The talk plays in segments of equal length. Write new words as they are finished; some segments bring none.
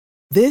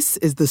This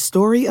is the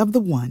story of the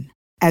one.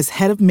 As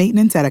head of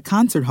maintenance at a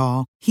concert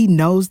hall, he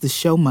knows the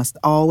show must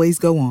always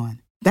go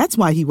on. That's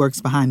why he works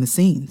behind the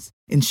scenes,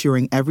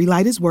 ensuring every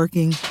light is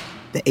working,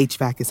 the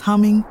HVAC is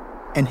humming,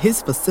 and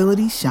his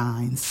facility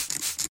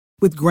shines.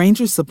 With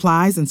Grainger's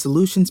supplies and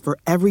solutions for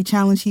every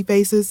challenge he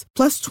faces,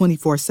 plus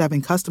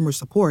 24/7 customer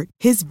support,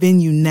 his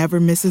venue never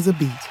misses a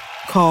beat.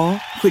 Call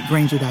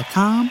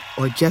quickgrainger.com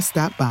or just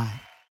stop by.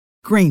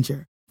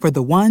 Grainger, for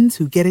the ones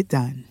who get it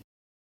done.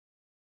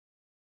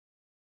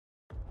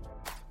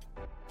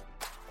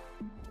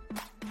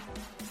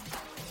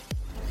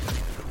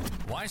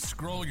 Why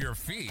scroll your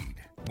feed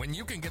when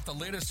you can get the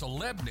latest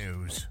celeb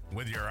news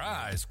with your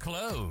eyes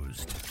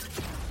closed?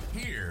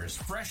 Here's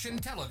fresh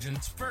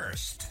intelligence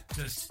first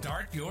to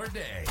start your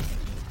day.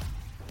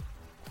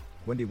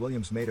 Wendy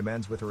Williams made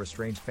amends with her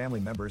estranged family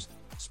members,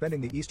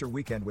 spending the Easter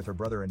weekend with her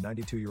brother and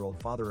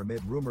 92-year-old father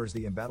amid rumors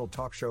the Embattled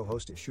talk show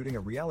host is shooting a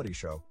reality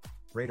show,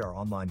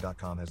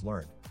 RadarOnline.com has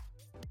learned.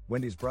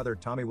 Wendy's brother,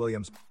 Tommy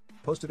Williams,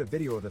 posted a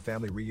video of the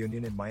family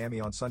reunion in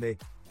Miami on Sunday,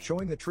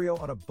 showing the trio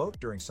on a boat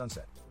during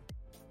sunset.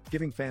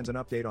 Giving fans an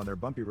update on their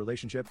bumpy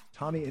relationship,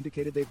 Tommy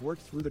indicated they've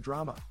worked through the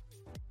drama.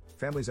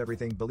 "Family's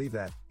everything, believe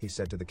that," he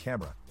said to the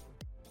camera.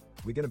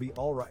 "We gonna be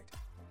all right.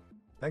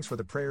 Thanks for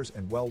the prayers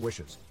and well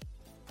wishes."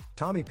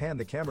 Tommy panned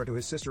the camera to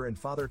his sister and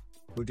father,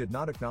 who did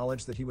not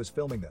acknowledge that he was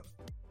filming them.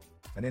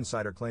 An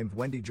insider claimed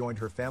Wendy joined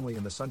her family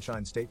in the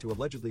Sunshine State to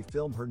allegedly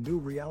film her new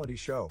reality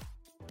show.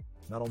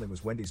 Not only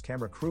was Wendy's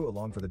camera crew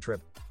along for the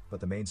trip, but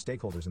the main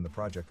stakeholders in the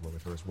project were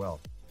with her as well,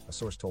 a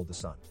source told The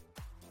Sun.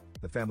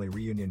 The family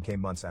reunion came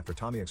months after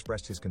Tommy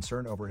expressed his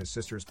concern over his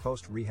sister's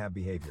post-rehab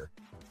behavior.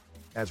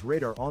 As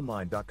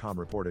RadarOnline.com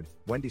reported,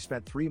 Wendy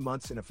spent 3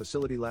 months in a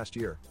facility last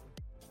year.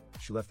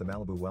 She left the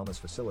Malibu Wellness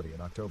facility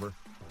in October,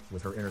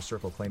 with her inner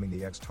circle claiming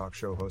the ex-talk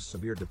show host's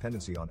severe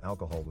dependency on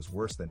alcohol was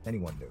worse than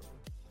anyone knew.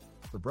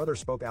 Her brother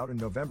spoke out in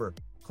November,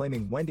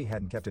 claiming Wendy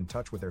hadn't kept in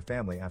touch with their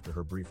family after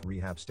her brief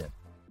rehab stint.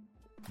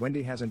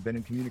 "Wendy hasn't been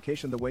in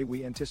communication the way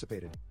we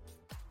anticipated.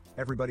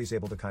 Everybody's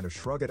able to kind of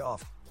shrug it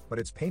off, but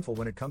it's painful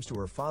when it comes to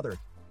her father.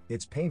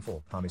 It's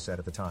painful," Tommy said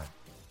at the time.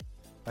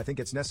 "I think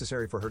it's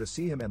necessary for her to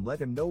see him and let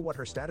him know what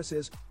her status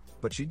is,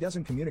 but she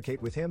doesn't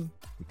communicate with him,"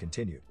 he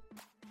continued.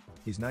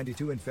 "He's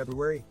 92 in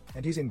February,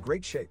 and he's in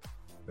great shape,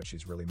 but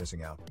she's really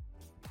missing out.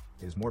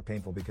 It is more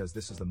painful because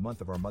this is the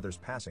month of our mother's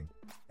passing,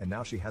 and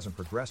now she hasn't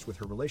progressed with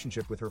her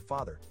relationship with her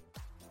father.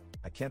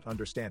 I can't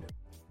understand it.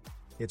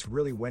 It's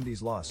really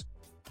Wendy's loss."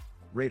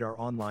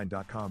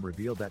 RadarOnline.com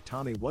revealed that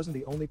Tommy wasn't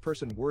the only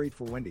person worried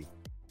for Wendy.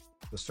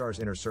 The star's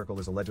inner circle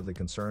is allegedly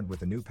concerned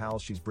with the new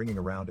pals she's bringing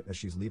around as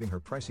she's leaving her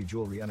pricey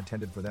jewelry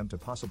unattended for them to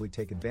possibly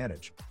take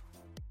advantage.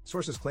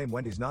 Sources claim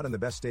Wendy's not in the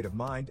best state of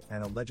mind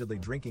and allegedly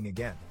drinking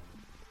again.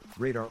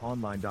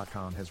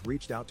 RadarOnline.com has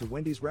reached out to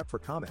Wendy's rep for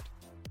comment.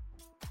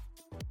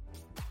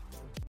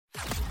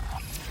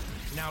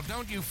 Now,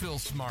 don't you feel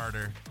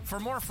smarter? For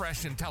more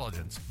fresh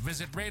intelligence,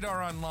 visit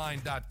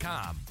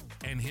RadarOnline.com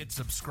and hit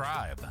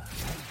subscribe.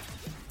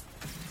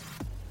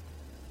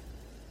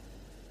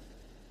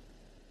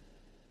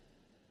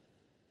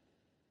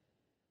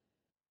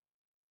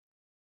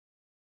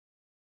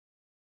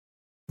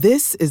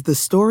 This is the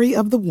story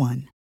of the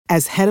one.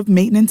 As head of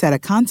maintenance at a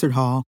concert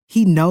hall,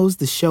 he knows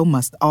the show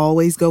must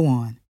always go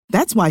on.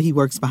 That's why he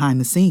works behind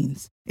the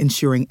scenes,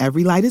 ensuring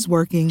every light is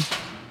working,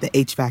 the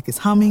HVAC is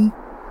humming,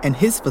 and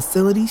his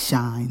facility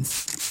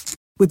shines.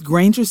 With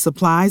Grainger's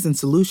supplies and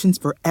solutions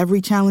for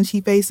every challenge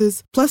he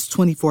faces, plus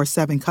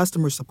 24/7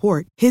 customer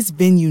support, his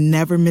venue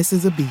never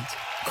misses a beat.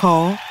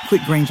 Call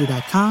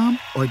quickgrainger.com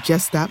or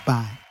just stop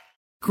by.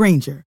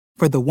 Grainger,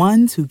 for the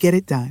ones who get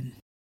it done.